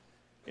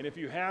And if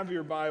you have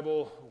your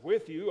Bible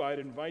with you, I'd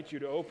invite you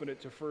to open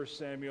it to 1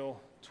 Samuel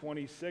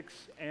 26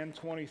 and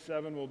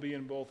 27. We'll be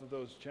in both of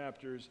those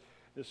chapters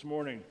this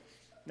morning.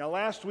 Now,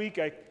 last week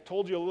I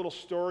told you a little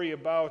story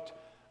about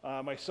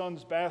my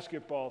son's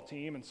basketball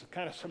team and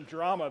some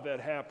drama that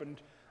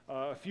happened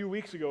a few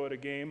weeks ago at a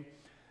game.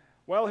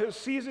 Well, his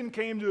season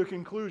came to a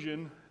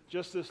conclusion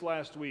just this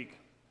last week.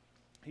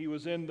 He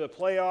was in the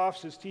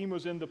playoffs. His team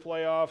was in the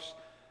playoffs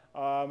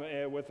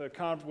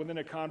within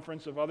a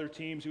conference of other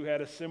teams who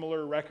had a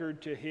similar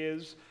record to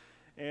his.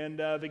 And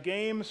the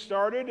game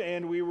started,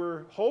 and we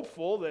were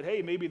hopeful that,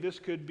 hey, maybe this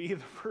could be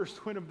the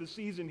first win of the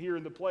season here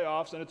in the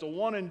playoffs, and it's a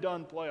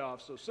one-and-done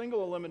playoff. So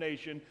single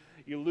elimination,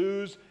 you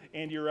lose,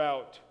 and you're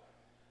out.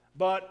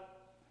 But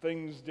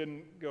things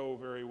didn't go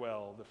very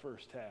well the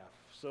first half,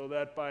 so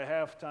that by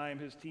halftime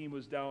his team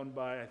was down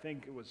by, I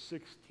think it was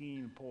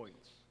 16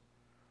 points.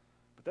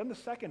 But then the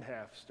second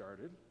half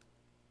started,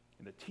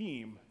 and the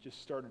team just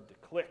started to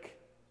click.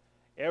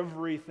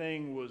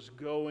 Everything was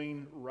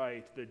going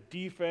right. The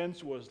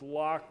defense was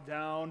locked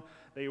down.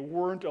 They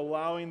weren't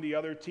allowing the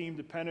other team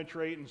to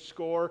penetrate and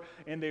score,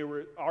 and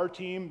our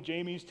team,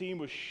 Jamie's team,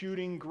 was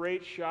shooting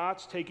great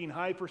shots, taking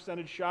high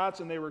percentage shots,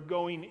 and they were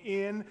going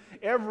in.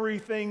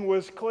 Everything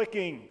was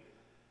clicking.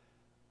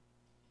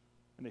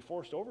 And they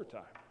forced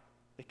overtime.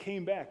 They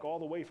came back all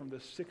the way from the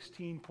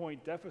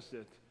 16-point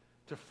deficit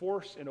to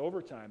force an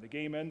overtime. The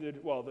game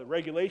ended, the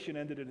regulation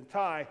ended in a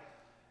tie, and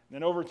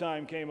then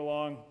overtime came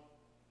along,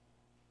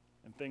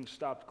 and things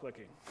stopped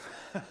clicking.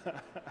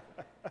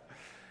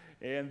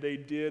 And they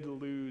did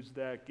lose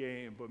that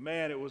game. But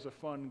man, it was a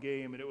fun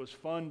game, and it was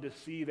fun to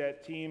see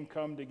that team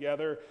come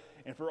together,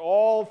 and for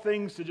all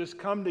things to just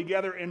come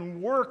together and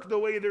work the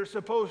way they're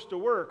supposed to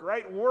work,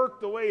 right?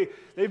 Work the way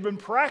they've been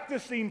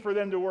practicing for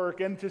them to work,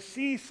 and to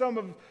see some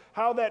of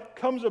how that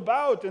comes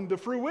about and the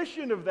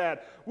fruition of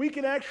that. We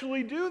can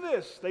actually do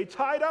this. They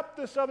tied up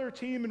this other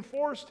team and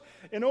forced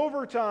an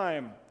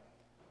overtime.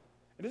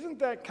 And isn't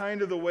that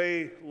kind of the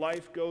way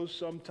life goes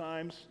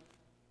sometimes?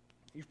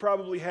 You've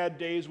probably had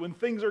days when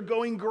things are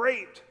going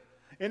great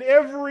and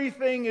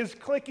everything is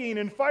clicking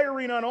and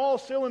firing on all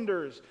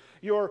cylinders.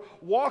 You're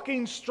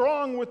walking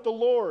strong with the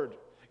Lord.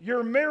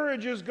 Your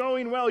marriage is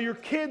going well. Your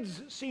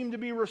kids seem to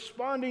be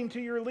responding to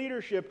your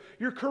leadership.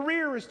 Your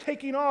career is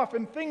taking off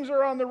and things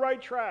are on the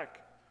right track.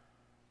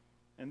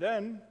 And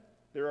then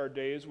there are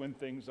days when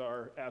things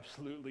are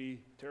absolutely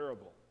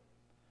terrible.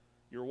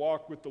 Your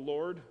walk with the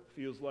Lord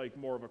feels like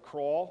more of a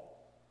crawl.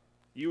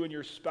 You and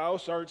your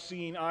spouse aren't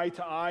seeing eye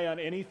to eye on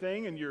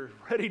anything, and you're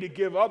ready to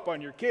give up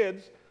on your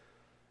kids.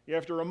 You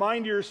have to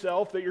remind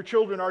yourself that your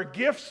children are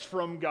gifts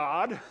from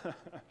God.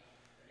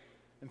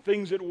 And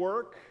things at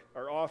work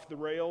are off the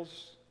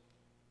rails.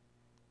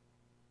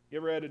 You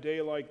ever had a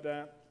day like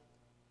that?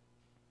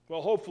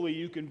 Well, hopefully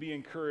you can be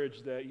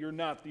encouraged that you're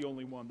not the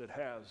only one that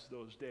has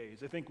those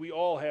days. I think we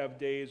all have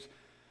days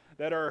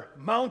that are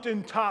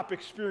mountaintop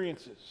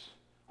experiences,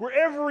 where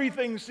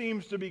everything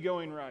seems to be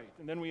going right.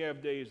 And then we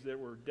have days that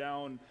we're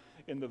down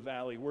in the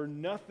valley, where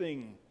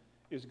nothing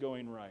is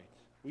going right.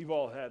 We've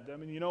all had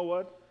them. And you know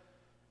what?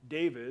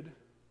 David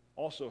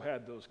also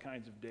had those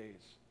kinds of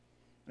days.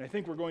 And I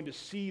think we're going to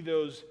see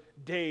those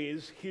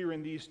days here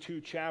in these two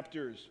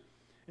chapters.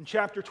 In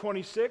chapter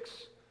 26,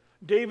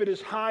 David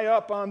is high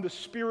up on the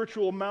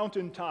spiritual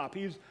mountaintop.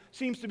 He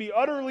seems to be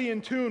utterly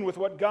in tune with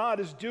what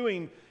God is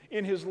doing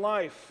in his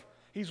life.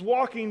 He's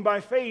walking by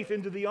faith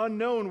into the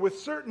unknown with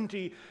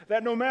certainty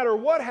that no matter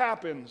what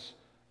happens,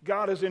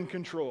 God is in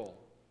control.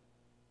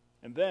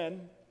 And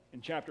then,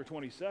 in chapter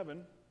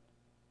 27,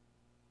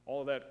 all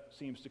of that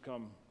seems to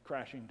come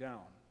crashing down.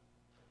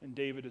 And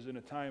David is in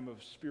a time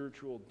of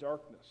spiritual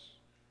darkness.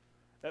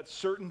 That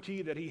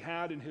certainty that he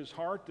had in his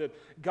heart that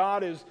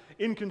God is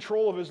in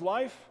control of his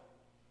life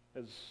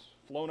has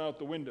flown out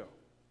the window.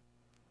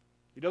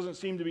 He doesn't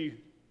seem to be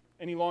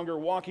any longer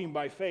walking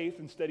by faith.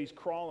 Instead, he's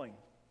crawling.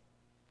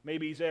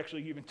 Maybe he's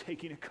actually even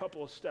taking a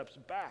couple of steps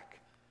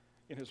back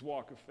in his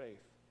walk of faith.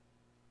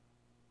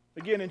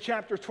 Again, in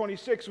chapter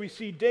 26, we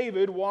see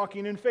David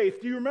walking in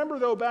faith. Do you remember,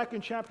 though, back in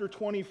chapter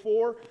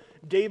 24,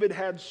 David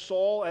had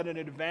Saul at an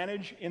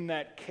advantage in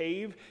that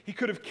cave? He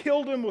could have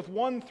killed him with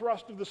one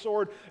thrust of the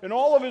sword, and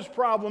all of his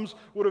problems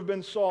would have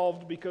been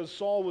solved because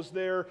Saul was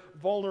there,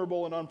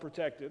 vulnerable and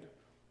unprotected.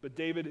 But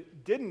David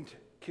didn't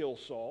kill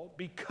Saul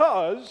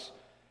because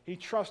he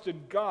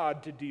trusted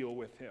God to deal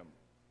with him.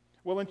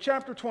 Well, in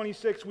chapter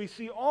 26, we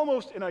see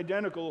almost an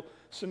identical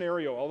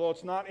scenario, although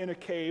it's not in a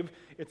cave,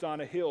 it's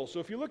on a hill. So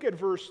if you look at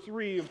verse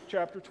 3 of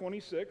chapter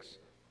 26,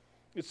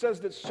 it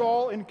says that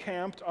Saul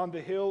encamped on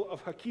the hill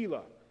of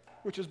Hakilah,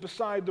 which is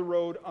beside the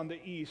road on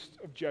the east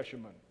of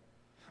Jeshimon.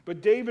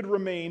 But David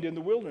remained in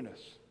the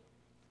wilderness.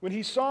 When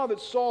he saw that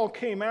Saul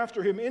came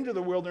after him into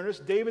the wilderness,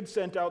 David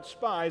sent out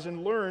spies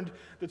and learned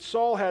that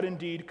Saul had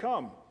indeed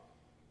come.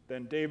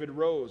 Then David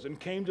rose and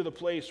came to the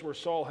place where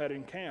Saul had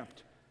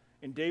encamped.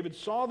 And David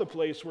saw the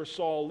place where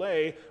Saul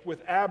lay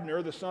with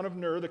Abner, the son of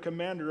Ner, the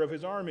commander of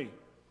his army.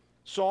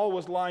 Saul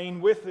was lying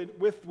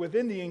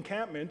within the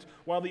encampment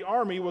while the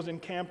army was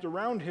encamped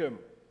around him.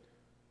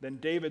 Then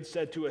David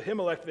said to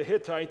Ahimelech the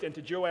Hittite and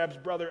to Joab's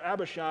brother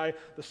Abishai,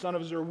 the son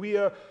of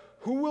Zeruiah,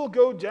 "Who will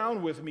go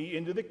down with me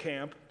into the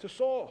camp to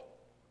Saul?"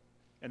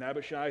 And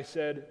Abishai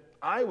said,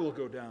 "I will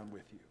go down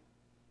with you."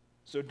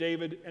 So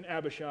David and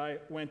Abishai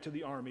went to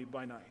the army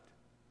by night.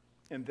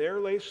 And there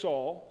lay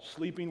Saul,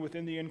 sleeping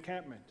within the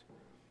encampment,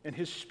 and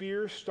his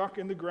spear stuck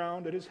in the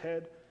ground at his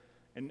head,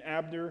 and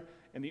Abner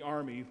and the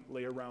army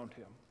lay around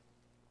him.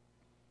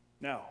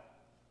 Now,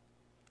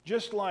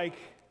 just like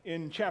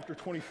in chapter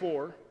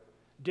 24,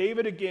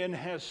 David again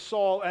has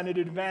Saul at an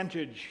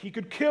advantage. He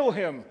could kill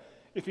him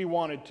if he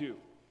wanted to.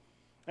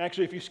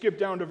 Actually, if you skip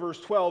down to verse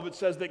 12, it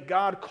says that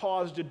God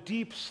caused a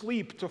deep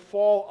sleep to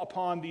fall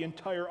upon the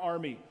entire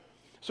army.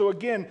 So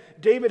again,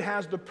 David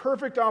has the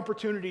perfect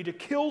opportunity to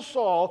kill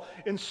Saul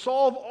and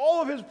solve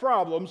all of his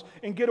problems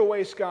and get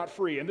away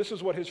scot-free. And this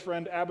is what his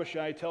friend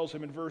Abishai tells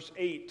him in verse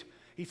 8.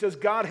 He says,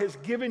 "God has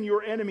given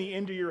your enemy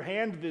into your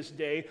hand this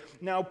day.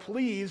 Now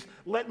please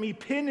let me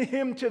pin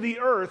him to the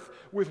earth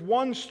with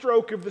one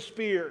stroke of the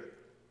spear,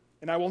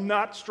 and I will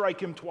not strike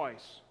him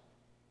twice."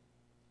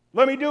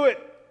 Let me do it.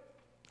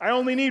 I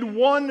only need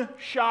one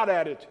shot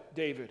at it,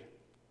 David.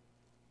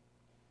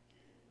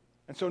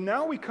 And so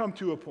now we come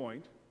to a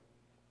point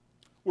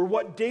where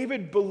what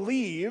David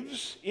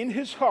believes in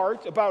his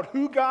heart about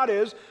who God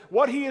is,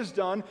 what he has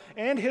done,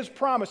 and his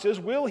promises,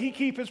 will he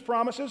keep his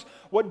promises?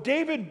 What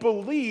David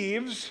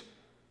believes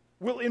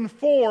will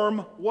inform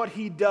what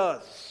he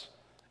does.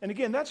 And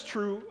again, that's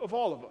true of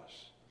all of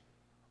us.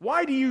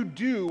 Why do you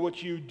do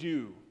what you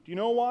do? Do you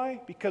know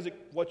why? Because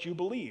what you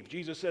believe.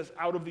 Jesus says,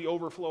 out of the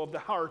overflow of the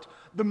heart,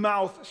 the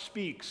mouth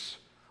speaks.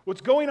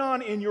 What's going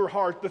on in your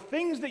heart, the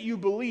things that you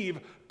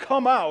believe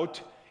come out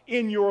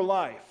in your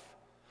life.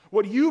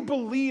 What you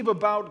believe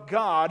about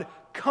God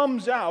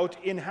comes out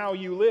in how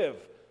you live.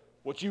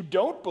 What you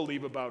don't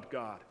believe about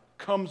God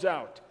comes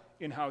out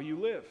in how you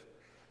live.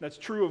 That's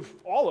true of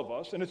all of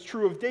us, and it's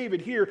true of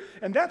David here.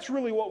 And that's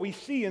really what we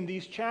see in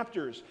these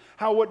chapters.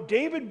 How what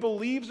David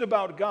believes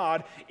about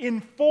God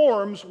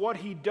informs what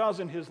he does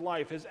in his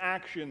life, his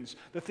actions,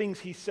 the things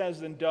he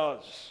says and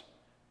does.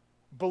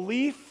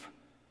 Belief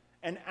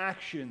and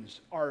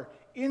actions are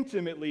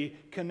intimately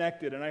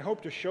connected, and I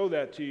hope to show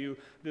that to you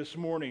this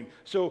morning.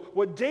 So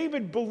what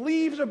David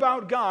believes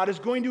about God is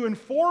going to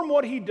inform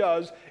what he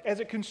does as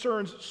it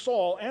concerns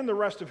Saul and the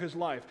rest of his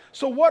life.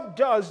 So what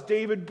does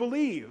David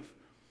believe?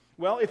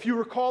 Well, if you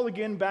recall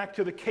again back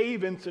to the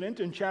cave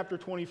incident in chapter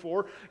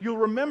 24, you'll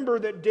remember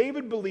that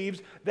David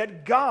believes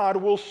that God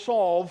will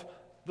solve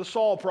the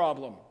Saul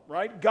problem,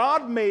 right?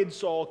 God made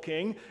Saul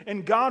king,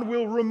 and God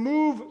will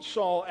remove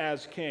Saul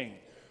as king.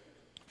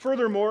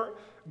 Furthermore,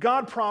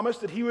 God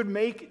promised that he would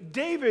make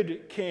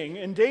David king,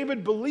 and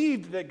David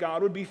believed that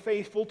God would be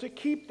faithful to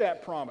keep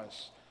that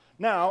promise.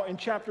 Now, in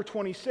chapter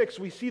 26,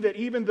 we see that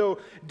even though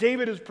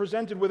David is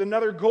presented with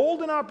another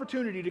golden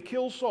opportunity to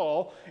kill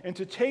Saul and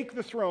to take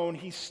the throne,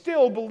 he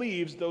still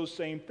believes those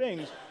same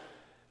things.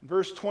 In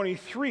verse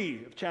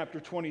 23 of chapter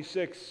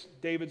 26,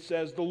 David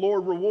says, "The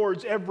Lord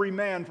rewards every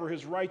man for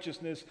his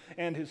righteousness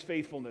and his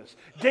faithfulness."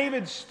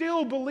 David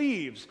still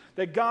believes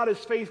that God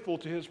is faithful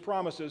to his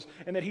promises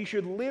and that he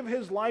should live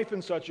his life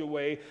in such a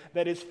way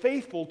that is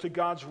faithful to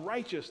God's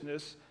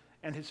righteousness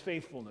and his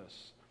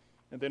faithfulness.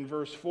 And then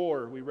verse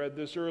 4, we read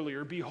this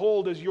earlier,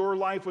 "Behold, as your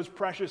life was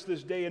precious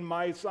this day in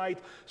my sight,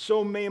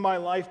 so may my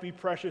life be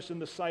precious in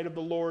the sight of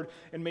the Lord,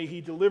 and may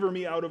he deliver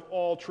me out of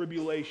all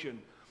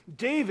tribulation."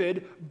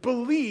 David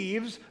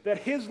believes that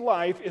his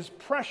life is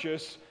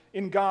precious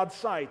in God's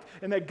sight,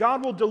 and that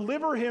God will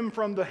deliver him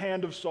from the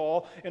hand of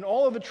Saul and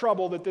all of the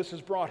trouble that this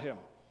has brought him.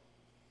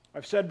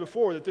 I've said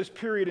before that this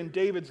period in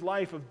David's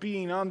life of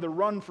being on the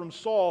run from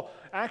Saul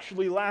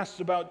actually lasts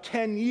about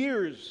 10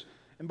 years.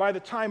 And by the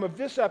time of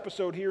this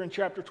episode here in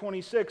chapter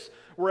 26,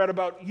 we're at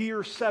about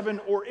year 7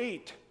 or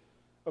 8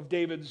 of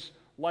David's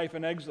life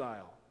in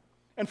exile.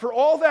 And for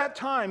all that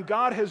time,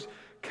 God has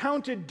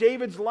counted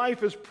David's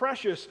life as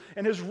precious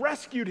and has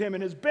rescued him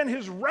and has been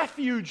his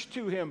refuge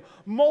to him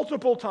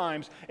multiple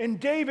times. And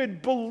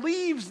David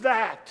believes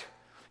that.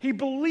 He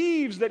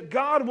believes that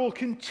God will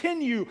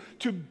continue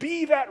to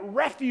be that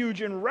refuge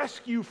and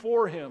rescue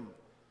for him.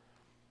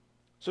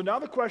 So now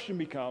the question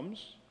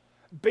becomes,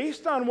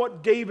 based on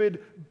what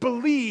David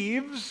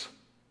believes,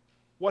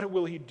 what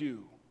will he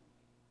do?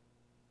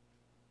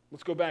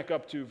 Let's go back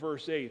up to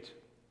verse 8,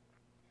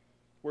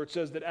 where it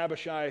says that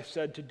Abishai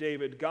said to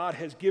David, "God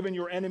has given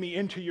your enemy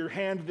into your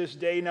hand this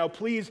day. Now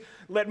please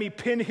let me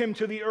pin him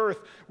to the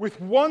earth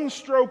with one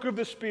stroke of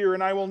the spear,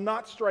 and I will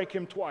not strike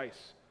him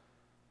twice."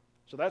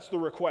 So that's the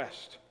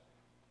request.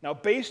 Now,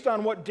 based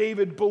on what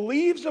David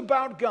believes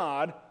about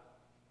God,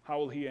 how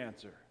will he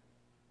answer?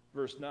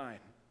 Verse 9,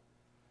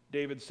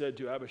 David said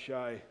to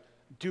Abishai,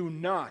 "Do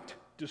not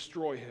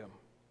destroy him.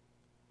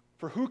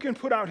 For who can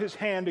put out his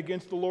hand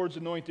against the Lord's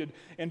anointed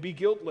and be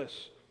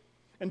guiltless?"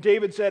 And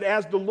David said,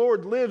 "As the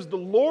Lord lives, the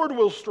Lord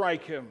will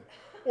strike him,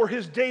 or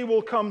his day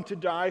will come to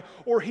die,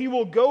 or he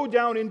will go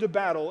down into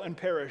battle and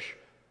perish.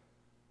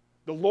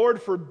 The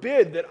Lord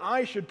forbid that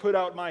I should put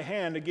out my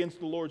hand against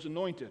the Lord's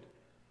anointed.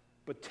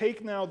 But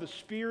take now the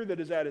spear that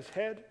is at his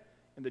head,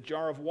 and the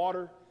jar of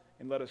water,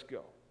 and let us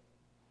go."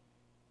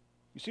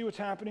 You see what's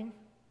happening?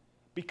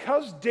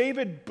 Because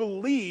David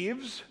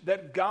believes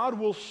that God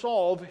will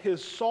solve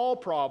his Saul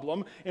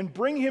problem and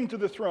bring him to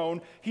the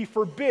throne, he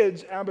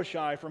forbids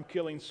Abishai from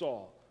killing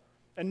Saul.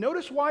 And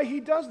notice why he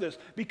does this.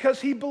 Because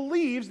he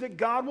believes that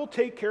God will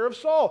take care of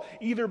Saul,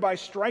 either by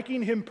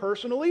striking him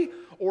personally,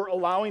 or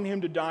allowing him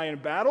to die in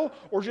battle,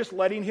 or just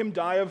letting him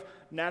die of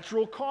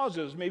natural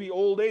causes, maybe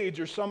old age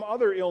or some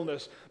other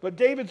illness. But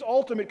David's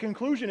ultimate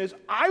conclusion is,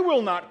 I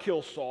will not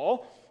kill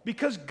Saul,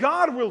 because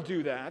God will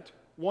do that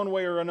one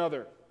way or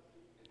another.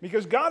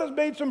 Because God has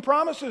made some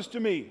promises to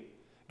me.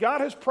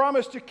 God has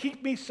promised to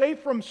keep me safe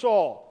from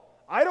Saul.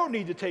 I don't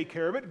need to take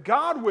care of it.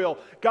 God will.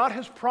 God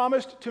has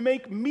promised to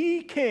make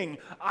me king.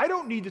 I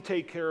don't need to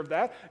take care of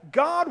that.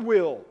 God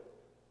will.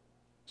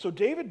 So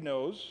David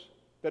knows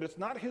that it's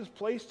not his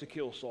place to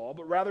kill Saul,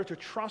 but rather to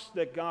trust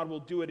that God will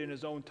do it in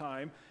his own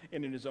time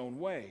and in his own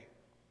way.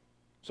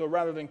 So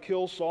rather than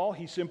kill Saul,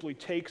 he simply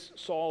takes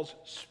Saul's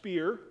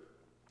spear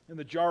and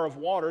the jar of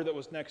water that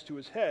was next to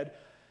his head,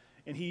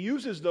 and he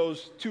uses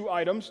those two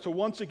items to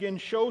once again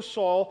show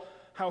Saul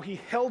how he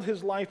held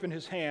his life in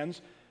his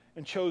hands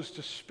and chose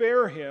to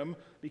spare him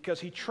because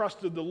he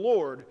trusted the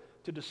Lord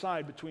to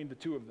decide between the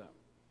two of them.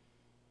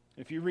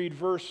 If you read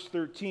verse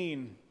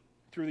 13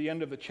 through the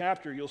end of the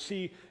chapter, you'll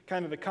see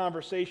kind of the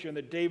conversation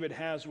that David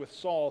has with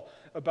Saul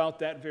about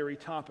that very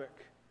topic.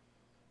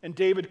 And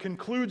David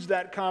concludes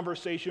that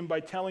conversation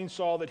by telling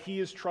Saul that he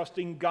is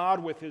trusting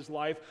God with his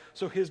life,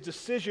 so his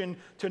decision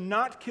to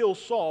not kill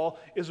Saul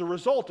is a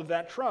result of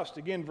that trust.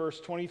 Again, verse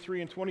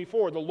 23 and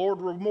 24, "The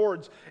Lord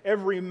rewards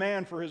every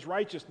man for his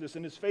righteousness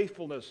and his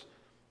faithfulness.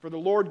 For the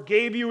Lord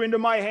gave you into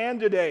my hand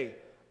today,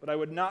 but I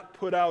would not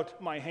put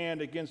out my hand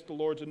against the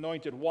Lord's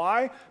anointed."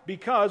 Why?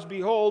 "Because,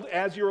 behold,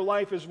 as your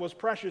life was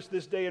precious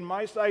this day in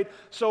my sight,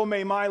 so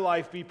may my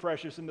life be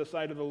precious in the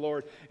sight of the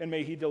Lord, and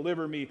may he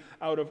deliver me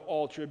out of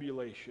all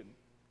tribulation."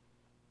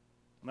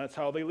 And that's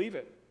how they leave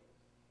it.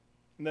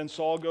 And then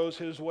Saul goes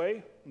his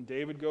way, and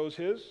David goes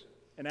his.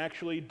 And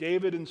actually,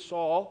 David and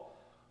Saul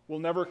will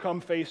never come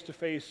face to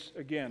face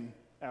again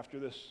after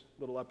this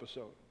little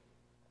episode.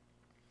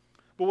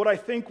 But what I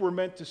think we're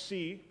meant to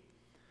see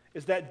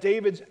is that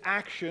David's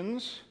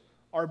actions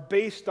are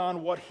based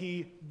on what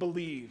he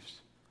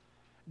believes.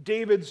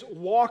 David's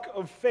walk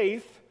of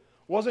faith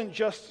wasn't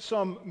just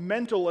some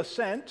mental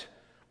assent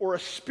or a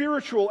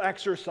spiritual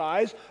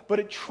exercise, but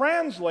it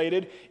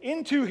translated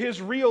into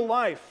his real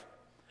life.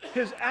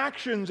 His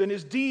actions and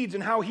his deeds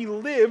and how he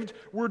lived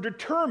were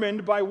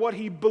determined by what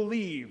he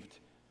believed.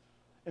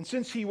 And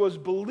since he was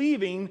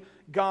believing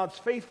God's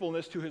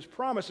faithfulness to his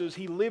promises,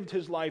 he lived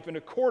his life in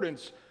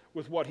accordance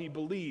with what he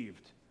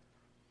believed.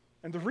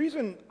 And the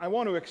reason I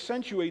want to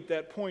accentuate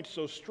that point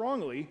so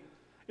strongly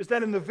is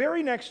that in the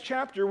very next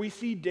chapter, we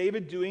see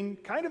David doing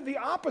kind of the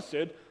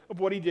opposite of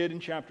what he did in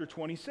chapter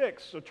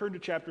 26. So turn to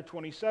chapter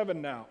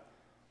 27 now.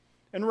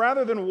 And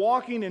rather than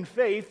walking in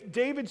faith,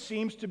 David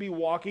seems to be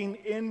walking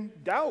in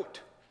doubt.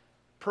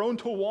 Prone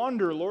to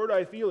wander, Lord,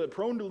 I feel it.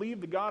 Prone to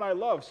leave the God I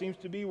love seems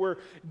to be where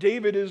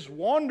David is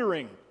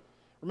wandering.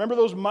 Remember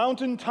those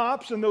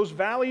mountaintops and those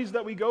valleys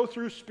that we go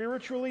through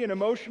spiritually and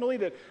emotionally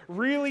that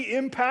really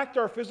impact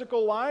our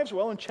physical lives?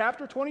 Well, in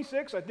chapter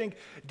 26, I think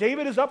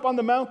David is up on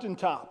the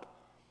mountaintop.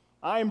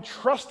 I am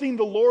trusting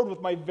the Lord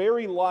with my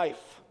very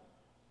life.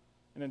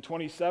 And in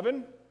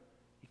 27,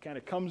 he kind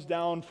of comes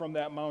down from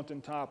that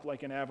mountaintop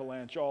like an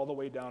avalanche all the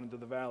way down into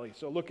the valley.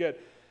 So look at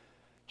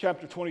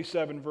chapter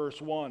 27,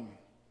 verse 1.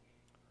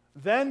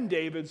 "Then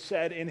David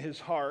said in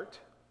his heart,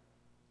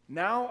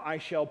 'Now I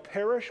shall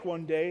perish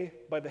one day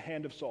by the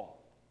hand of Saul.'"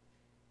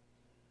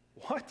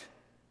 What?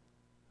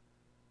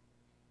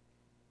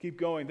 Keep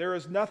going. "There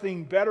is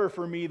nothing better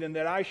for me than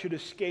that I should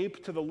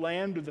escape to the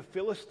land of the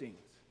Philistines."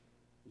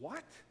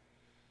 What?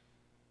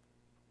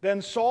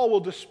 "Then Saul will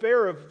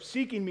despair of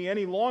seeking me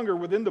any longer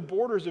within the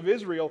borders of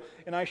Israel,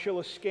 and I shall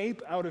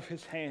escape out of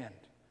his hand."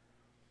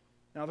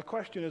 Now the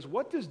question is,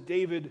 what does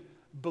David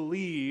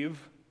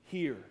believe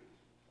here?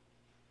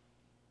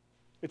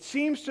 It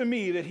seems to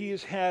me that he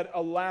has had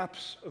a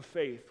lapse of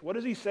faith. What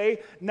does he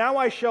say? "Now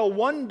I shall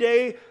one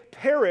day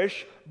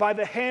perish by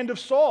the hand of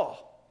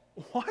Saul."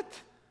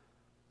 What?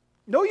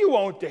 No, you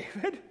won't,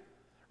 David.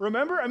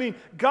 Remember?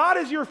 God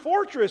is your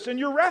fortress and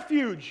your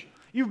refuge.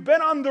 You've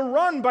been on the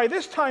run by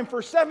this time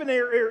for 7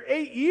 or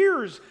 8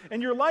 years,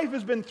 and your life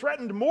has been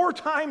threatened more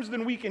times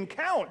than we can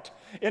count.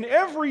 And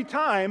every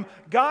time,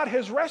 God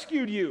has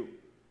rescued you.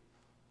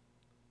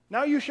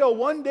 Now you shall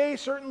one day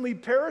certainly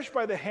perish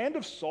by the hand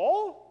of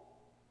Saul?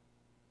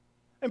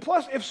 And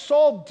plus, if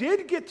Saul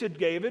did get to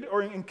David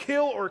and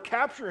kill or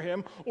capture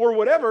him or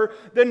whatever,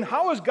 then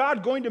how is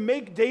God going to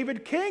make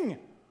David king?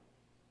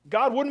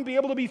 God wouldn't be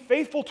able to be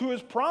faithful to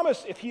his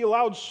promise if he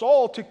allowed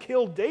Saul to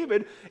kill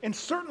David, and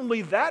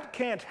certainly that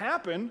can't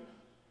happen,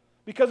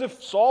 because if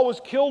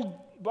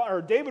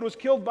David was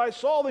killed by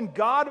Saul, then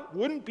God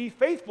wouldn't be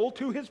faithful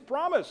to his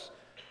promise.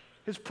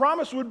 His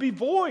promise would be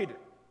void.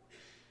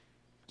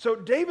 So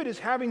David is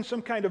having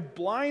some kind of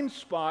blind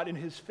spot in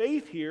his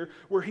faith here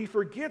where he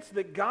forgets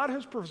that God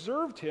has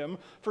preserved him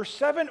for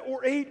 7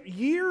 or 8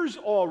 years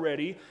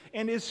already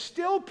and is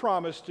still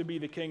promised to be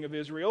the king of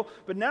Israel,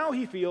 but now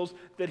he feels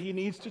that he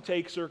needs to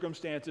take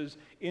circumstances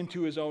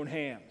into his own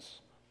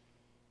hands.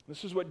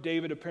 This is what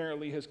David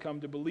apparently has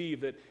come to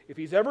believe, that if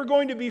he's ever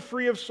going to be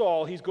free of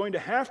Saul, he's going to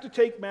have to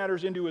take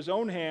matters into his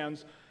own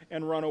hands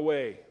and run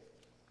away.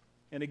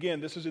 And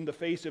again, this is in the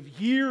face of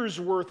years'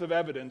 worth of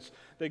evidence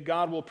that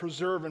God will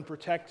preserve and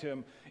protect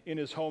him in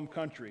his home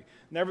country.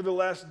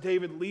 Nevertheless,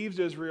 David leaves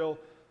Israel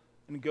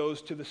and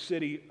goes to the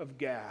city of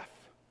Gath.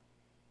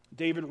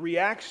 David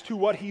reacts to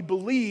what he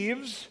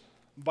believes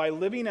by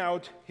living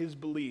out his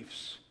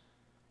beliefs.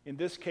 In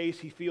this case,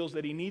 he feels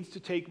that he needs to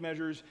take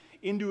measures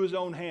into his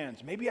own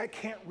hands. Maybe I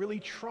can't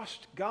really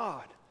trust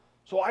God,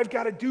 so I've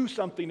got to do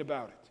something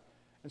about it.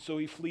 And so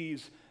he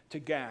flees to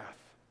Gath.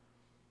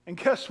 And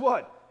guess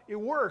what? It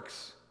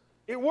works.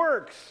 It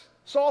works.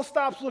 Saul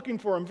stops looking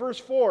for him. Verse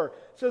 4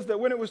 says that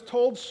when it was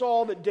told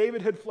Saul that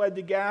David had fled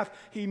to Gath,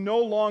 he no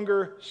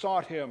longer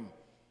sought him.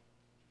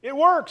 It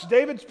works.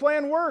 David's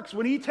plan works.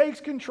 When he takes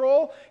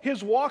control,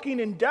 his walking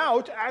in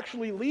doubt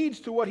actually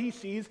leads to what he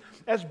sees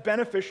as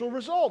beneficial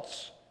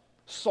results.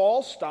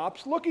 Saul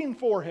stops looking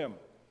for him.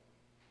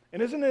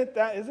 And isn't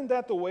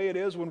that the way it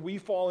is when we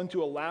fall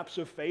into a lapse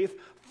of faith?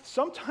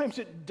 Sometimes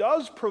it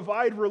does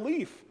provide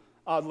relief,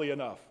 oddly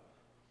enough.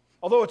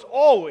 Although it's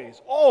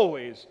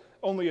always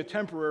only a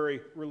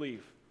temporary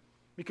relief.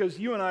 Because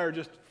you and I are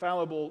just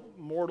fallible,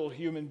 mortal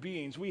human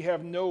beings. We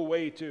have no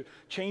way to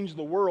change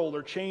the world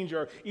or change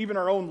even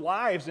our own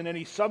lives in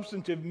any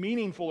substantive,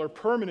 meaningful, or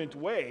permanent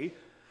way.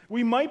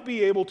 We might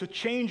be able to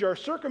change our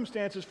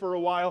circumstances for a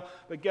while,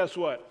 but guess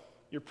what?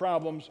 Your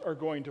problems are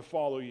going to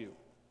follow you.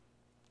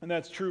 And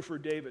that's true for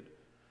David.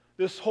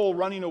 This whole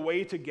running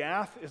away to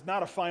Gath is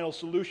not a final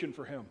solution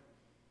for him.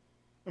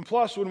 And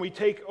plus, when we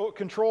take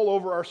control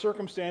over our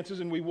circumstances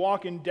and we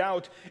walk in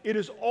doubt, it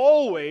is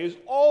always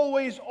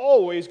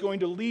going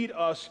to lead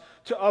us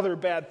to other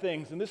bad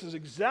things. And this is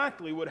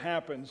exactly what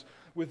happens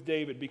with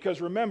David.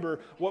 Because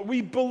remember, what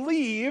we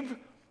believe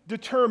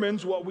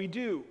determines what we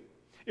do.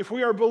 If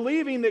we are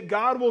believing that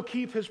God will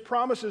keep his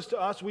promises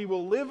to us, we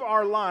will live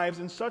our lives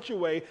in such a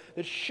way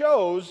that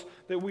shows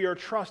that we are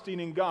trusting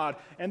in God.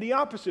 And the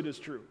opposite is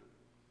true.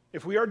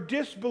 If we are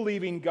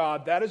disbelieving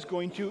God, that is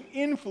going to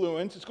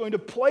influence, it's going to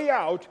play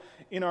out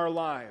in our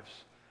lives.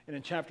 And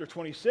in chapter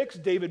 26,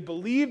 David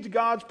believed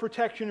God's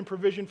protection and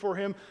provision for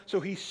him, so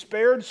he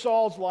spared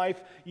Saul's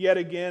life yet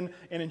again.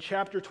 And in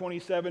chapter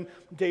 27,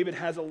 David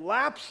has a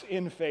lapse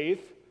in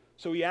faith,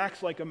 so he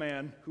acts like a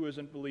man who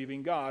isn't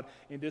believing God,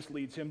 and this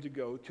leads him to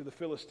go to the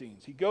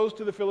Philistines. He goes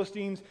to the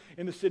Philistines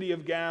in the city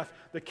of Gath,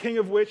 the king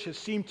of which has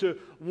seemed to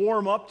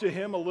warm up to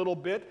him a little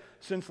bit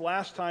since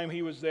last time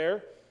he was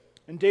there.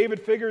 And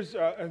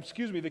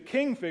the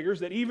king figures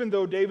that even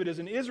though David is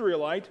an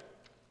Israelite,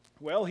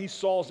 well, he's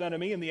Saul's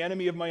enemy, and the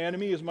enemy of my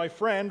enemy is my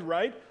friend,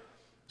 right?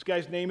 This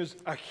guy's name is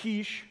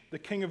Achish, the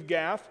king of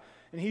Gath,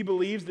 and he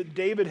believes that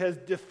David has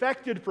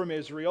defected from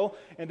Israel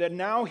and that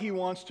now he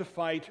wants to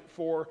fight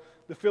for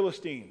the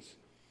Philistines.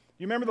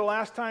 You remember the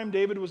last time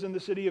David was in the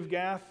city of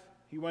Gath?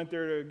 He went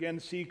there to again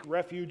seek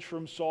refuge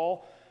from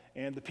Saul,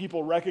 and the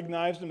people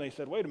recognized him. They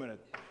said, wait a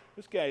minute.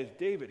 This guy is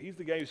David. He's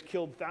the guy who's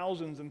killed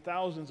thousands and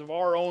thousands of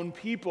our own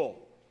people.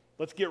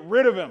 Let's get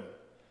rid of him.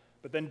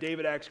 But then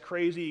David acts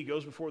crazy. He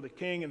goes before the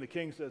king, and the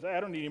king says,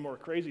 I don't need any more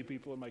crazy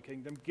people in my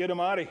kingdom. Get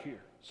him out of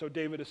here. So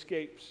David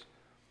escapes.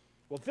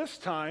 Well, this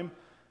time,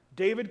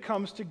 David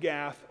comes to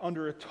Gath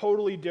under a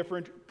totally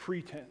different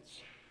pretense.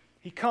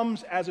 He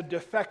comes as a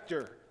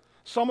defector,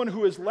 someone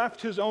who has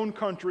left his own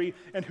country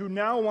and who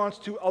now wants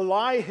to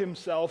ally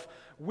himself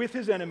with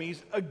his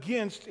enemies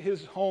against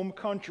his home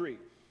country.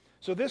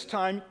 So this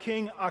time,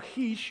 King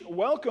Achish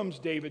welcomes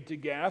David to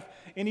Gath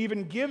and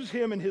even gives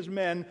him and his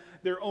men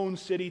their own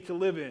city to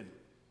live in.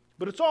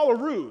 But it's all a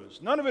ruse.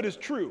 None of it is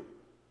true.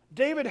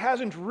 David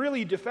hasn't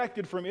really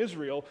defected from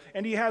Israel,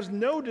 and he has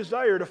no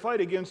desire to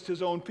fight against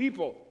his own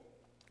people.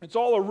 It's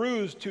all a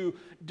ruse to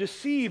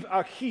deceive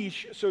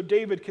Achish so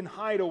David can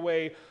hide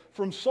away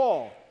from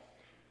Saul.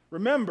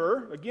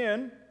 Remember,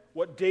 again,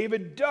 what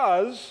David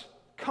does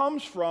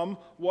comes from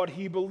what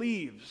he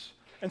believes.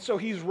 And so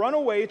he's run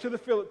away to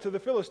the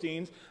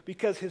Philistines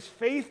because his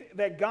faith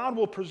that God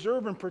will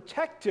preserve and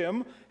protect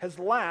him has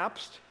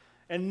lapsed,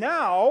 and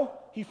now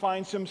he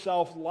finds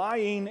himself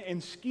lying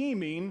and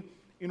scheming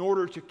in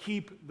order to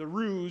keep the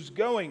ruse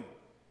going.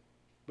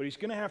 But he's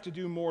going to have to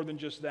do more than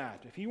just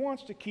that. If he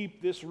wants to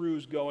keep this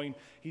ruse going,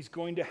 he's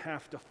going to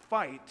have to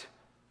fight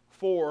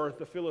for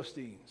the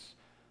Philistines.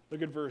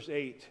 Look at verse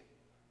 8.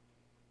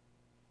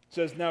 It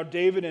says, Now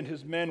David and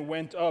his men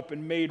went up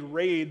and made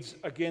raids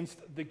against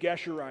the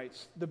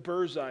Geshurites, the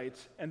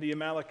Burzites, and the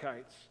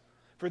Amalekites.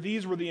 For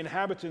these were the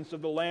inhabitants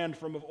of the land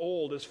from of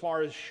old, as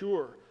far as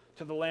Shur,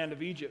 to the land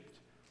of Egypt.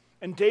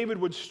 And David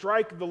would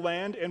strike the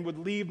land and would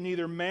leave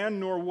neither man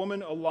nor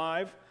woman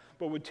alive,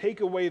 but would take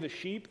away the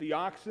sheep, the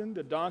oxen,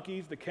 the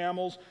donkeys, the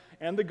camels,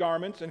 and the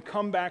garments, and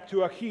come back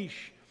to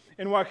Achish.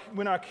 And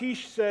when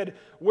Achish said,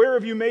 "Where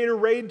have you made a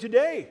raid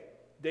today?"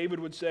 David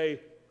would say,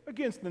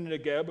 "Against the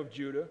Negeb of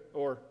Judah,"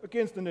 or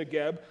 "Against the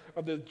Negeb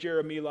of the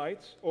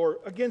Jerahmeelites," or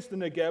 "Against the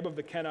Negeb of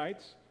the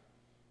Kenites."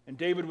 And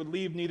David would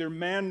leave neither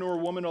man nor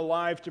woman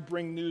alive to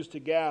bring news to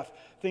Gath,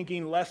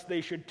 thinking lest they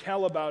should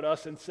tell about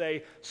us and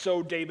say,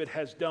 "So David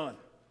has done."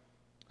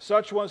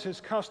 Such was his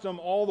custom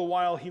all the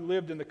while he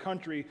lived in the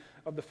country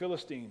of the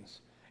Philistines.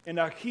 And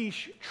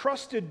Achish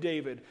trusted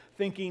David,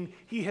 thinking,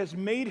 "He has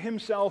made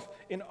himself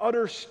an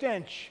utter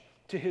stench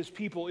to his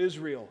people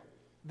Israel.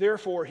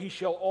 Therefore he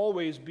shall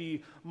always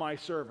be my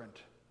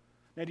servant."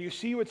 Now, do you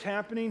see what's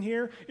happening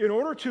here? In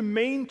order to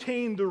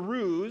maintain the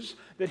ruse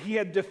that he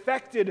had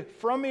defected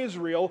from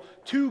Israel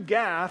to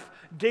Gath,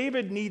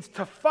 David needs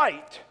to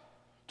fight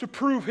to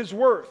prove his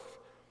worth.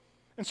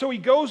 And so he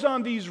goes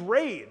on these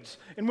raids.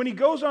 And when he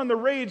goes on the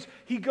raids,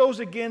 he goes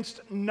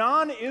against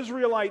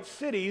non-Israelite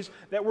cities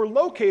that were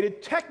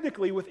located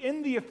technically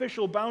within the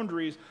official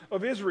boundaries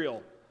of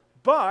Israel.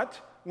 But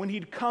when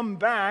he'd come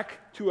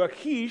back to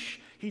Achish,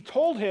 he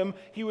told him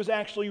he was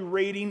actually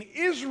raiding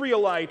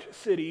Israelite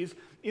cities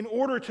in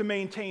order to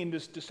maintain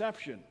this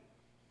deception.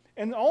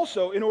 And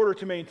also, in order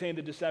to maintain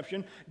the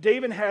deception,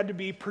 David had to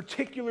be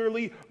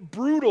particularly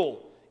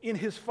brutal in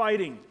his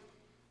fighting.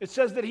 It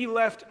says that he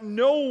left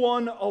no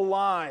one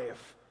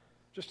alive,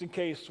 just in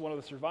case one of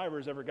the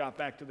survivors ever got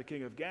back to the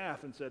king of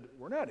Gath and said,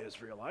 "We're not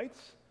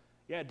Israelites.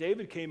 Yeah,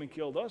 David came and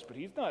killed us, but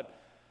he's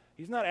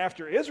not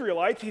after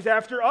Israelites, he's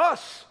after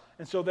us."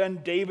 And so then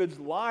David's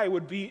lie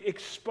would be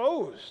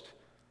exposed.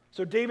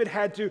 So David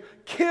had to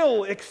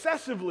kill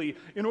excessively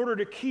in order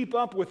to keep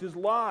up with his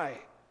lie.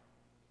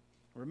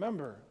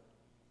 Remember,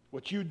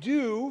 what you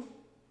do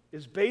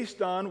is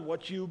based on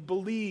what you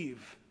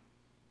believe.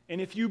 And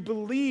if you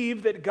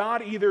believe that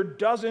God either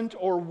doesn't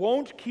or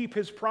won't keep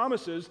his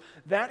promises,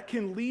 that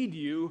can lead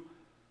you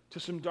to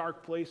some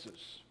dark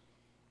places.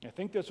 I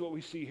think that's what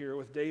we see here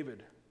with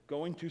David,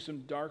 going to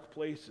some dark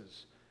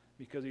places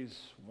because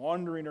he's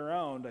wandering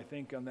around, I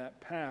think, on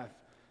that path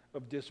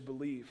of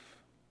disbelief.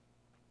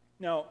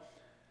 Now,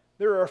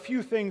 there are a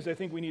few things I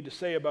think we need to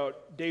say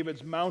about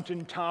David's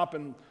mountaintop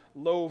and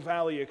low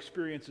valley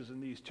experiences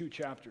in these two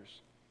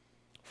chapters.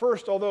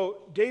 First,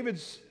 although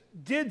David's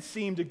did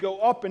seem to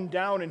go up and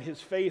down in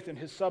his faith and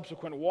his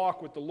subsequent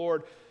walk with the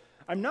Lord,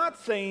 I'm not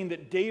saying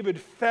that David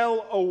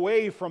fell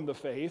away from the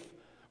faith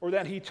or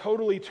that he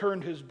totally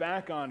turned his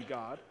back on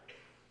God.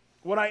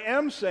 What I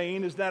am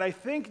saying is that I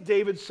think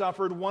David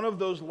suffered one of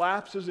those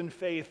lapses in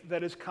faith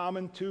that is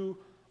common to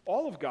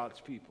all of God's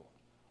people.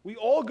 We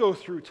all go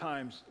through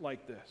times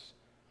like this.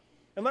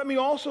 And let me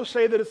also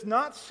say that it's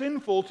not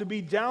sinful to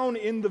be down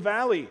in the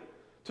valley,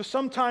 to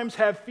sometimes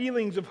have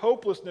feelings of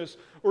hopelessness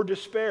or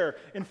despair.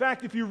 In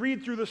fact, if you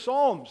read through the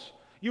Psalms,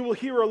 you will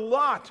hear a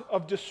lot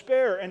of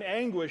despair and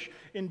anguish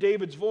in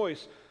David's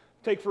voice.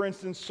 Take, for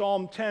instance,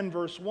 Psalm 10,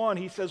 verse 1.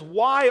 He says,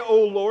 "Why,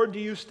 O Lord, do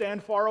you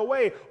stand far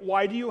away?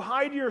 Why do you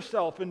hide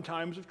yourself in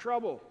times of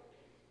trouble?"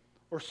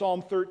 Or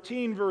Psalm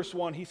 13, verse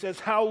 1, he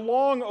says, "How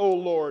long, O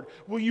Lord,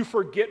 will you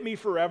forget me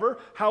forever?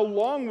 How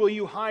long will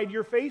you hide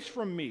your face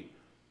from me?"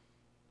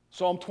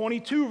 Psalm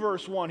 22,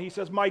 verse 1, he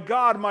says, my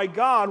God,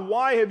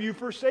 why have you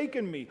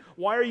forsaken me?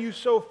 Why are you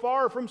so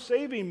far from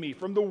saving me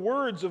from the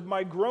words of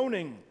my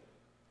groaning?"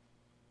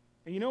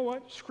 And you know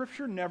what?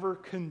 Scripture never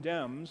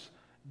condemns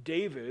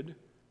David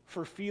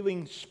for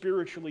feeling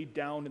spiritually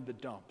down in the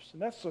dumps.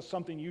 And that's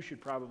something you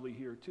should probably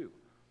hear too.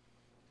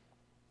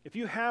 If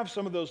you have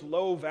some of those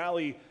low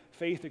valley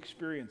faith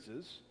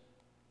experiences,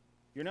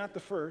 you're not the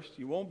first,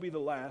 you won't be the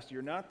last,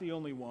 you're not the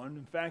only one.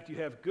 In fact, you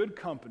have good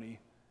company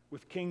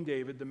with King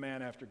David, the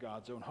man after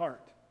God's own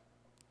heart.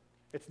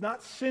 It's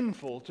not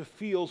sinful to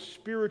feel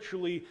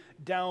spiritually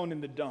down in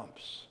the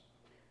dumps,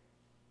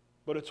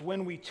 but it's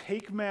when we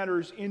take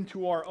matters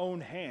into our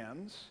own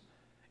hands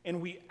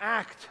and we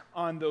act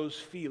on those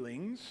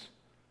feelings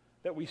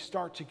that we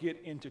start to get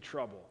into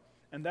trouble.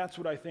 And that's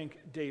what I think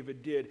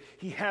David did.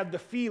 He had the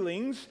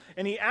feelings,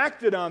 and he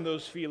acted on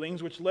those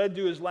feelings, which led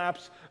to his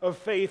lapse of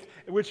faith,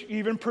 which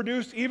even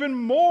produced even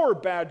more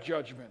bad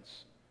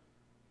judgments.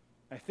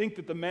 I think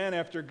that the man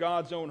after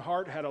God's own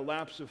heart had a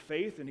lapse of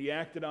faith, and he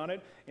acted on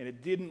it, and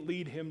it didn't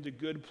lead him to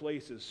good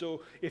places.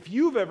 So if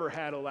you've ever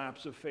had a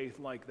lapse of faith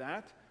like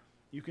that,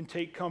 you can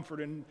take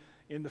comfort in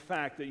the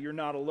fact that you're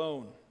not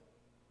alone.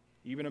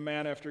 Even a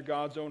man after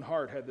God's own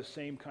heart had the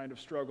same kind of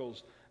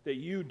struggles that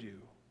you do.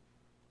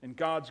 And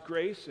God's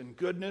grace and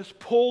goodness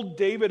pulled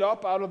David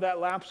up out of that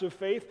lapse of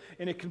faith,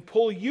 and it can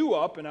pull you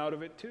up and out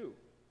of it too.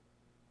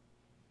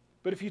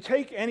 But if you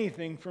take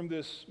anything from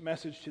this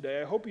message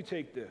today, I hope you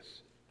take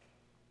this.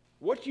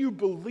 What you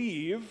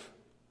believe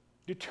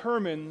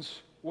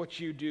determines what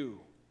you do.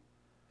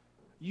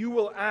 You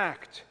will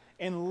act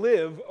and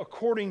live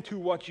according to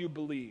what you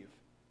believe.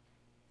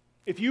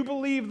 If you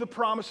believe the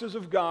promises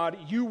of God,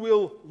 you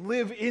will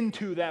live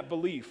into that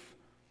belief.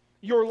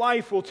 Your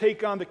life will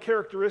take on the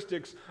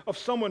characteristics of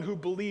someone who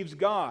believes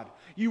God.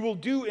 You will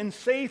do and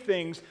say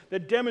things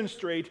that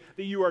demonstrate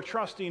that you are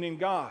trusting in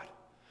God.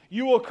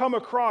 You will come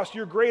across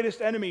your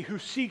greatest enemy who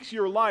seeks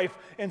your life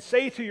and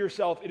say to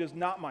yourself, it is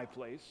not my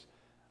place.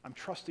 I'm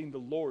trusting the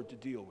Lord to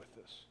deal with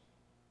this.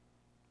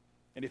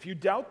 And if you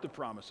doubt the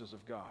promises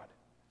of God,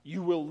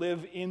 you will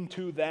live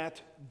into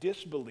that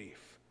disbelief.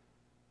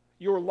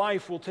 Your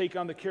life will take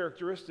on the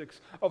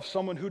characteristics of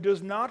someone who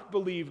does not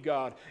believe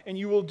God, and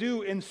you will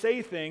do and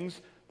say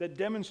things that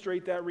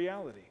demonstrate that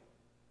reality.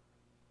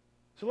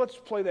 So let's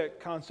play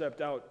that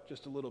concept out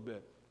just a little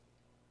bit.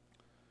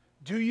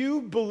 Do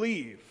you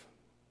believe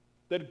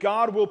that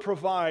God will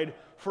provide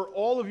for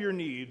all of your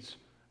needs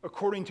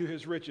according to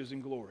his riches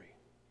and glory?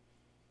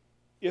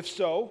 If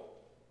so,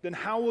 then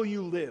how will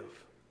you live?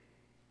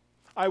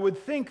 I would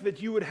think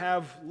that you would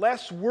have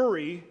less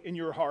worry in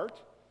your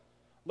heart,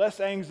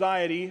 less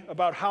anxiety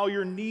about how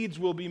your needs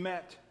will be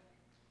met.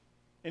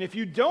 And if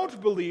you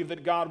don't believe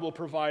that God will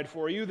provide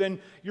for you, then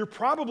you're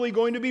probably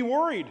going to be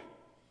worried.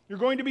 You're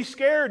going to be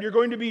scared. You're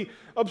going to be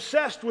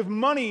obsessed with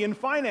money and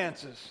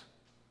finances.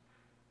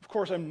 Of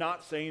course, I'm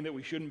not saying that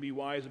we shouldn't be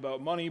wise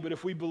about money, but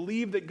if we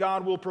believe that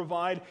God will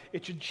provide,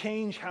 it should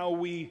change how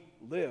we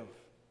live.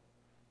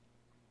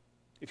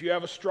 If you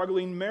have a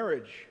struggling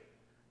marriage,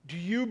 do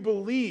you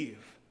believe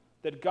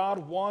that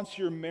God wants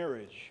your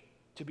marriage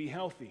to be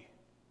healthy?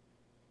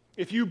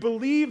 If you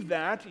believe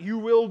that, you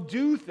will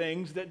do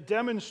things that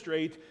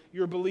demonstrate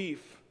your belief.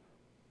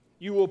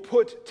 You will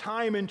put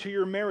time into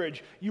your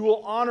marriage. You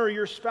will honor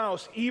your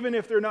spouse, even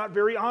if they're not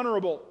very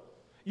honorable.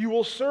 You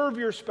will serve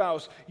your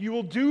spouse. You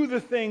will do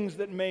the things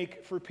that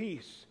make for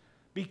peace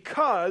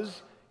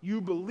because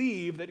you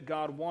believe that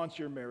God wants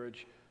your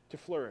marriage to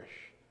flourish.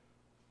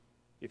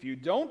 If you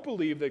don't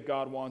believe that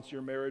God wants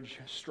your marriage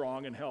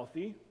strong and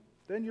healthy,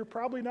 then you're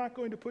probably not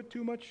going to put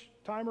too much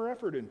time or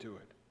effort into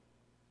it.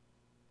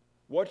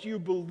 What you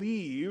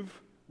believe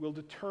will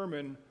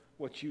determine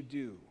what you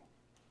do.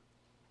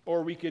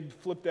 Or we could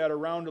flip that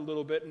around a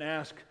little bit and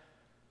ask,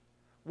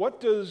 what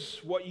does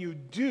what you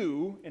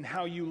do and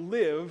how you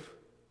live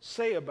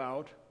say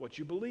about what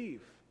you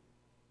believe?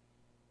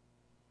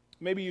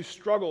 Maybe you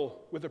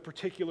struggle with a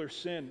particular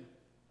sin.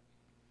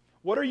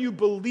 What are you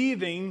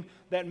believing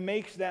that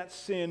makes that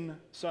sin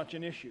such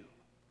an issue?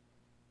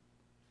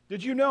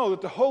 Did you know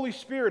that the Holy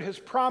Spirit has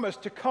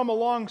promised to come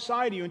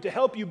alongside you and to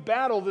help you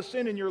battle the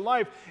sin in your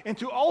life and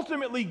to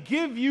ultimately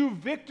give you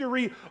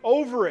victory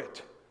over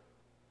it?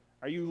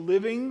 Are you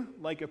living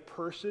like a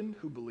person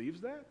who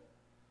believes that?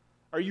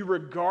 Are you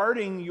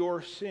regarding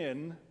your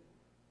sin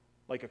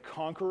like a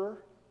conqueror,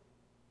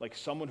 like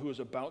someone who is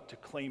about to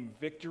claim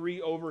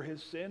victory over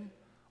his sin?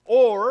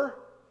 Or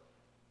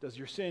does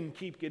your sin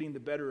keep getting the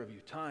better of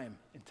you time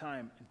and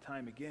time and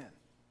time again?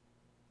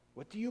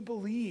 What do you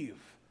believe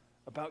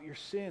about your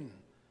sin?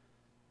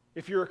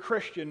 If you're a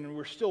Christian and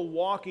we're still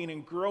walking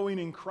and growing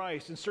in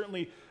Christ, and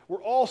certainly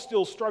we're all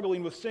still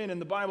struggling with sin,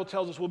 and the Bible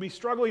tells us we'll be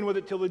struggling with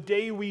it till the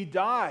day we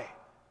die.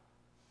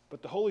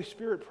 But the Holy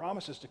Spirit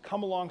promises to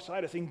come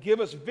alongside us and give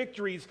us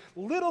victories,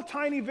 little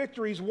tiny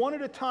victories, one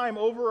at a time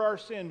over our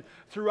sin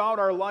throughout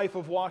our life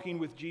of walking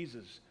with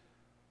Jesus.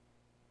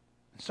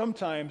 And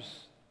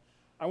sometimes,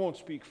 I won't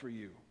speak for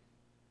you.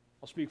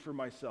 I'll speak for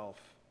myself.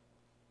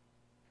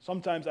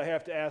 Sometimes I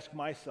have to ask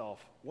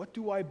myself, what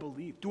do I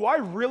believe? Do I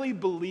really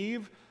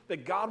believe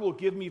that God will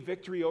give me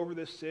victory over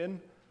this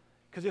sin?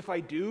 Because if I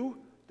do,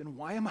 then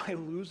why am I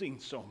losing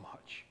so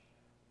much?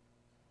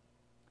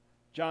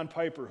 John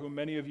Piper, whom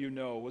many of you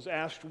know, was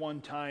asked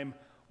one time,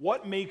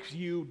 what makes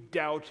you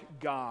doubt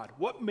God?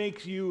 What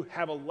makes you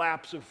have a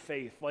lapse of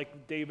faith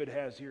like David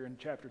has here in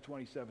chapter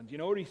 27? Do you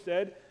know what he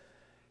said?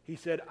 He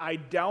said, I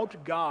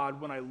doubt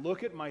God when I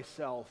look at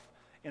myself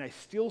and I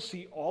still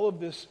see all of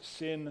this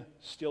sin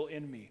still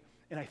in me.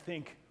 And I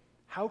think,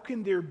 how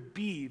can there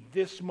be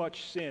this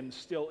much sin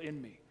still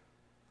in me?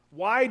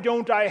 Why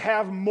don't I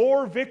have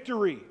more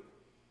victory?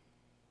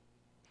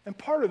 And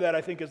part of that,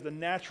 I think, is the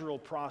natural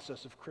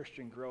process of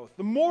Christian growth.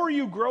 The more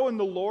you grow in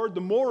the Lord,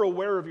 the more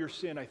aware of your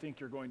sin I think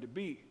you're going to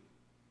be.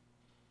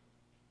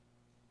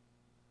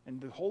 And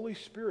the Holy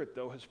Spirit,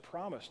 though, has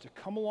promised to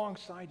come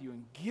alongside you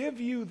and give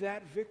you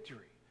that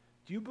victory.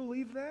 Do you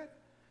believe that?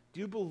 Do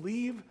you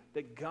believe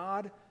that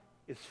God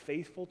is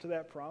faithful to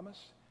that promise?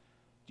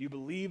 Do you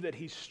believe that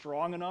he's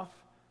strong enough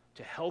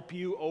to help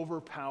you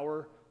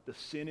overpower the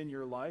sin in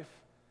your life?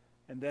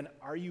 And then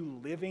are you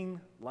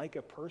living like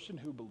a person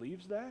who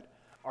believes that?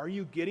 Are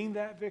you getting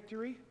that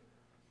victory?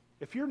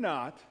 If you're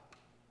not,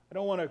 I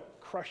don't want to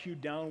crush you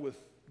down with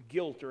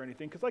guilt or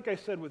anything, because like I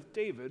said with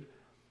David,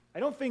 I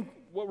don't think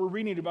what we're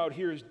reading about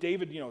here is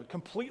David,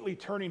 completely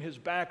turning his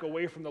back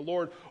away from the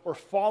Lord or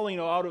falling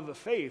out of the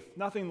faith.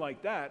 Nothing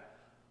like that.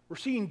 We're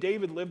seeing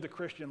David live the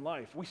Christian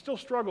life. We still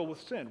struggle with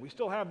sin. We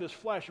still have this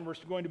flesh, and we're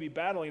still going to be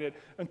battling it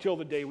until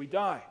the day we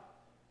die.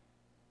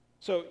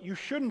 So you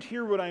shouldn't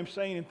hear what I'm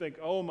saying and think,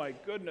 oh my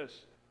goodness,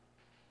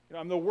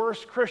 I'm the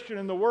worst Christian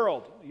in the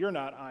world. You're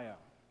not, I am.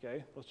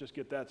 Okay? Let's just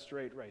get that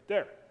straight right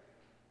there.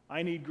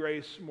 I need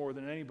grace more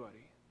than anybody.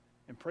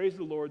 And praise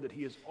the Lord that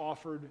he has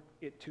offered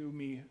it to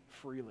me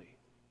freely,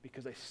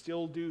 because I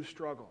still do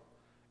struggle.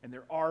 And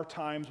there are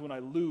times when I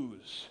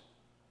lose.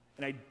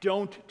 and I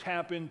don't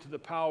tap into the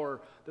power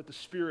that the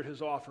Spirit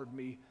has offered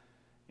me,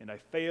 and I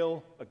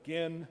fail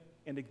again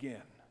and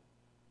again.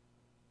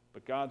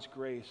 But God's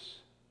grace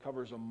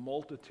covers a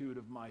multitude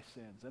of my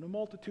sins and a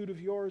multitude of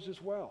yours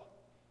as well.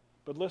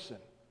 But listen,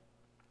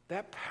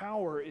 that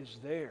power is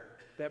there.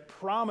 That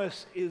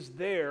promise is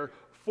there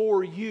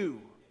for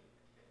you.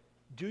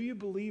 Do you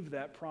believe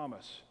that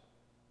promise?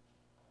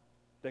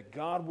 That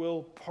God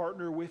will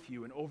partner with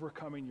you in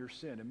overcoming your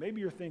sin. And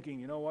maybe you're thinking,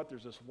 you know what,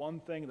 there's this one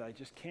thing that I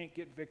just can't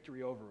get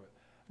victory over it.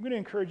 I'm going to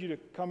encourage you to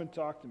come and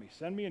talk to me.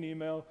 Send me an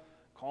email,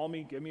 call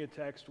me, give me a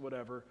text,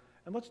 whatever,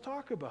 and let's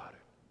talk about it.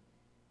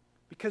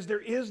 Because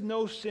there is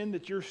no sin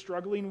that you're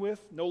struggling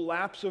with, no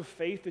lapse of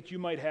faith that you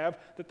might have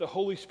that the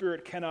Holy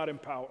Spirit cannot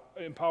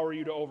empower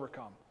you to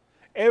overcome.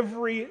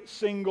 Every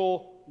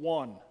single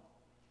one,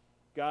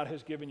 God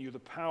has given you the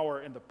power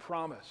and the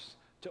promise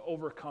to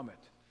overcome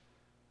it.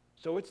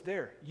 So it's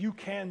there. You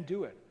can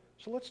do it.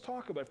 So let's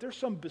talk about it. If there's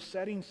some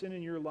besetting sin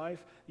in your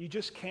life you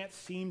just can't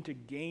seem to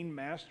gain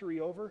mastery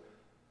over,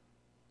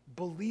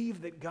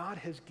 believe that God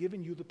has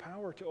given you the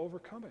power to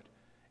overcome it.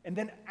 And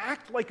then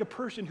act like a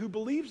person who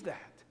believes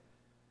that.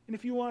 And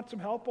if you want some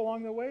help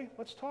along the way,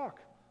 let's talk.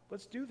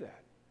 Let's do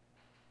that.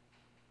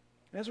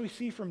 And as we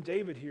see from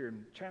David here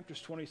in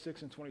chapters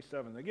 26 and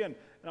 27, again,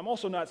 and I'm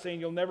also not saying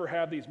you'll never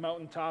have these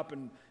mountaintop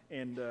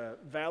and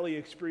valley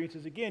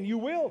experiences again. You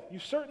will. You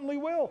certainly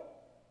will.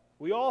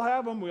 We all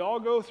have them. We all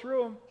go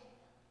through them.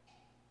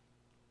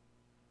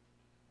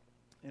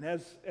 And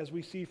as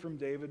we see from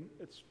David,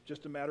 it's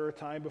just a matter of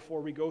time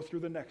before we go through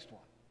the next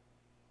one.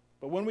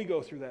 But when we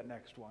go through that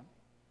next one,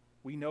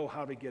 we know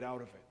how to get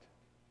out of it.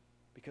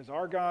 Because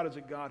our God is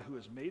a God who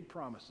has made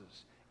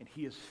promises, and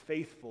he is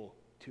faithful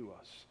to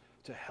us,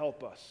 to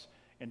help us,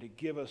 and to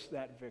give us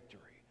that victory.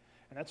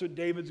 And that's what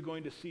David's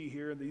going to see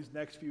here in these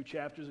next few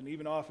chapters, and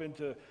even off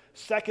into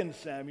 2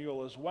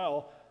 Samuel as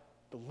well.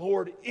 The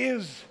Lord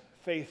is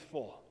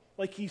faithful,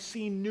 like he's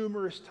seen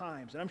numerous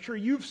times. And I'm sure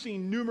you've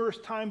seen numerous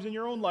times in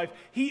your own life.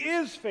 He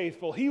is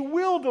faithful. He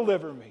will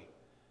deliver me.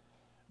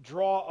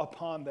 Draw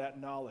upon that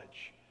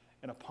knowledge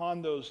and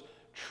upon those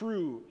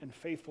true and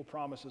faithful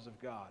promises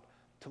of God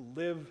to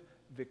live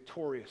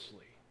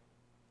victoriously.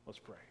 Let's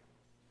pray.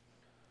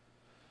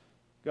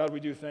 God, we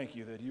do thank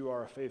you that you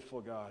are a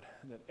faithful God,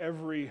 and that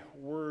every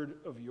word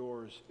of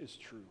yours is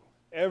true.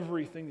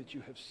 Everything that you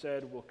have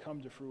said will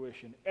come to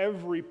fruition.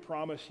 Every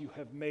promise you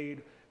have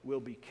made will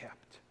be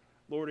kept.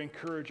 Lord,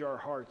 encourage our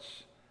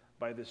hearts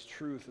by this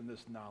truth and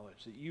this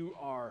knowledge that you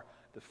are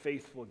the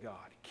faithful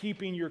God,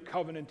 keeping your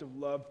covenant of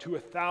love to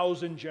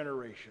 1,000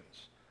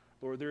 generations.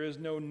 Lord, there is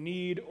no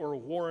need or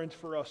warrant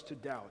for us to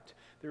doubt.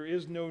 There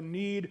is no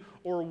need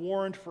or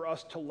warrant for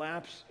us to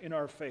lapse in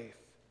our faith.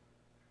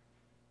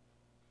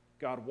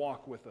 God,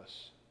 walk with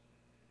us.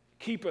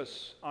 Keep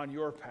us on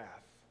your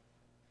path,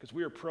 because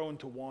we are prone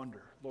to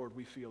wander. Lord,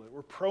 we feel it.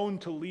 We're prone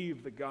to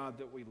leave the God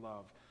that we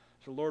love.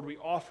 So, Lord, we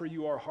offer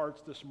you our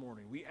hearts this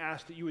morning. We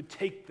ask that you would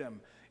take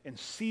them and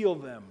seal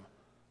them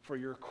for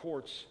your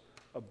courts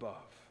above.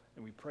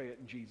 And we pray it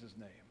in Jesus'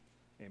 name.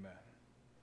 Amen.